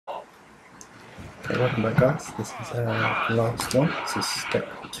Okay, welcome back guys, this is the last one. This is step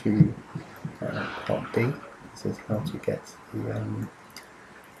 2, part D. This is how to get the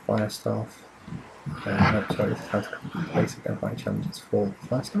fire staff, no, sorry, this is how to complete basic and high challenges for the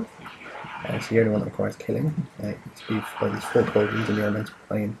fire staff. It's the only one that requires killing. You need to be these 4 cauldrons in the elemental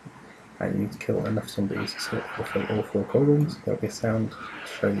plane, and you need to kill enough zombies to fill all 4 cauldrons. There will be a sound to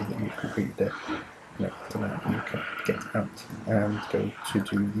show you that you've completed it. And after that you can get out and go to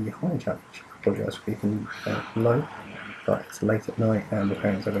do the high challenge. I apologise for being low, but it's late at night and the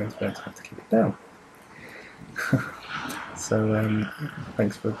parents are going to have to keep it down. So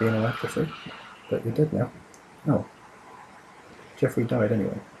thanks for being alive, Jeffrey, but you're dead now. Oh, Jeffrey died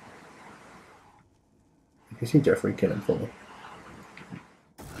anyway. If you see Jeffrey, kill him for me.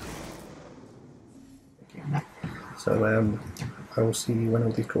 So I will see you when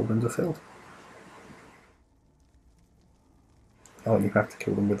all these cauldrons are filled. Oh, and you have to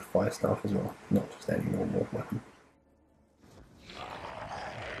kill them with a fire staff as well, not just any normal weapon.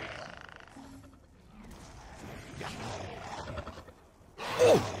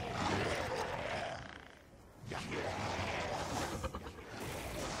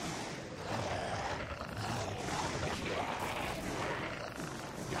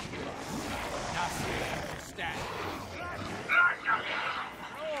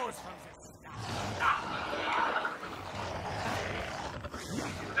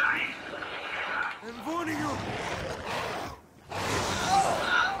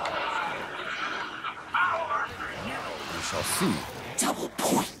 Shall see. Double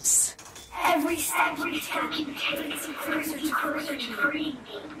points. Every step you take takes you closer to freedom.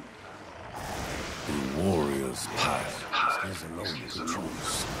 The warrior's path is alone to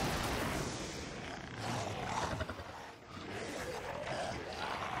choose.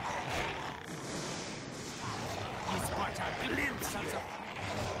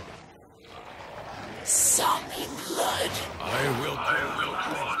 Zombie blood. I will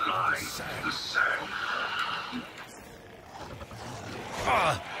cleanse the sand.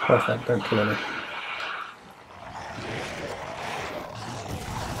 Perfect, don't kill any.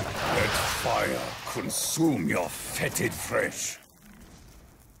 Let fire consume your fetid flesh.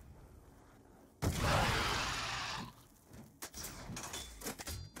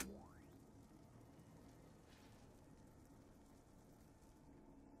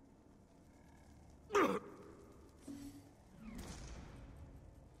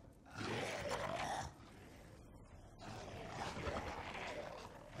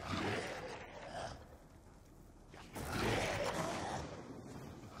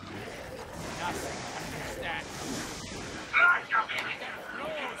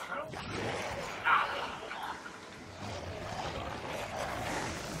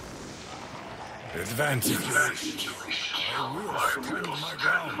 Advantage. I will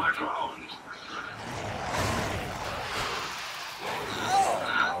stand my ground.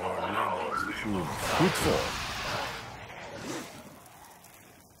 Our labors prove fruitful.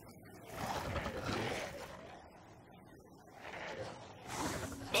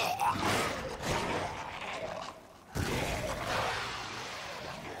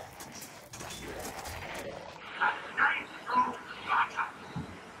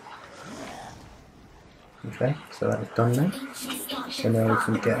 Okay, so that is done now. So now we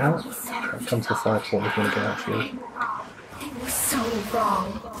can get out. Come to the fire port if you want to get out, actually. They were so wrong.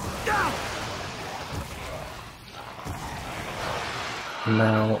 And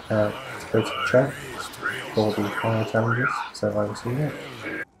now to go to the chat for the higher challenges, so I will see you.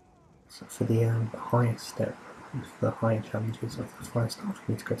 So for the highest step, for the higher challenges of the fire staff,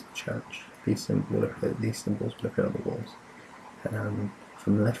 we need to go to the church. These symbols will appear on the walls.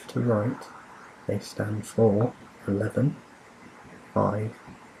 From left to right, they stand for 11, 5,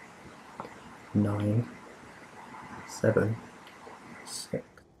 9, 7, 6,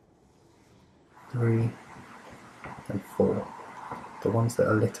 3, and 4. The ones that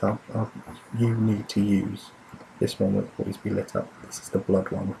are lit up you need to use. This one will always be lit up. This is the blood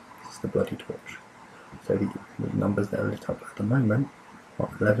one. This is the bloody torch. So the numbers that are lit up at the moment are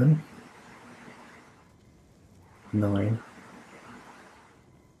 11, 9.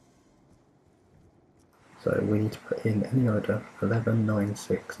 So we need to put in any order 11, 9,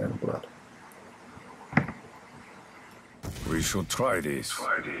 6 and blood. We shall try this.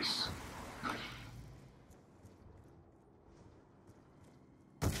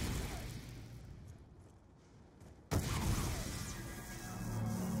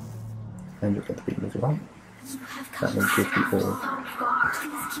 And you'll get the beam as well. That will give you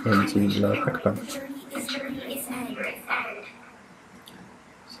all into the pack punch.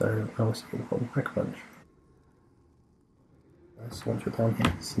 So I will see you on pack punch. So once you're down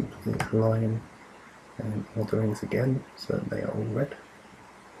here, simply line and all the rings again so that they are all red.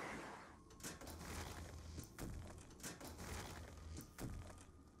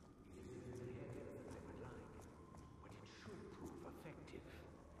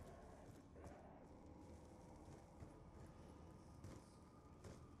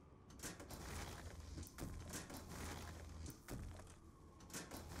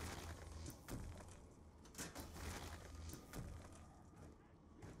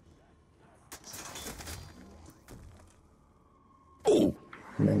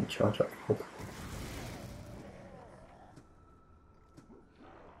 And then charge up the orb.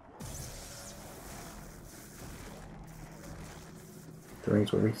 The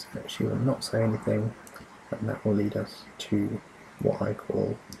rings will reset, she will not say anything, and that will lead us to what I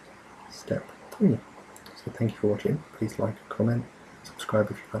call step 3. So thank you for watching. Please like, comment,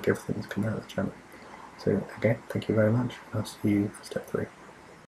 subscribe if you like everything that's coming out of the channel. So again, thank you very much, and I'll see you for step 3.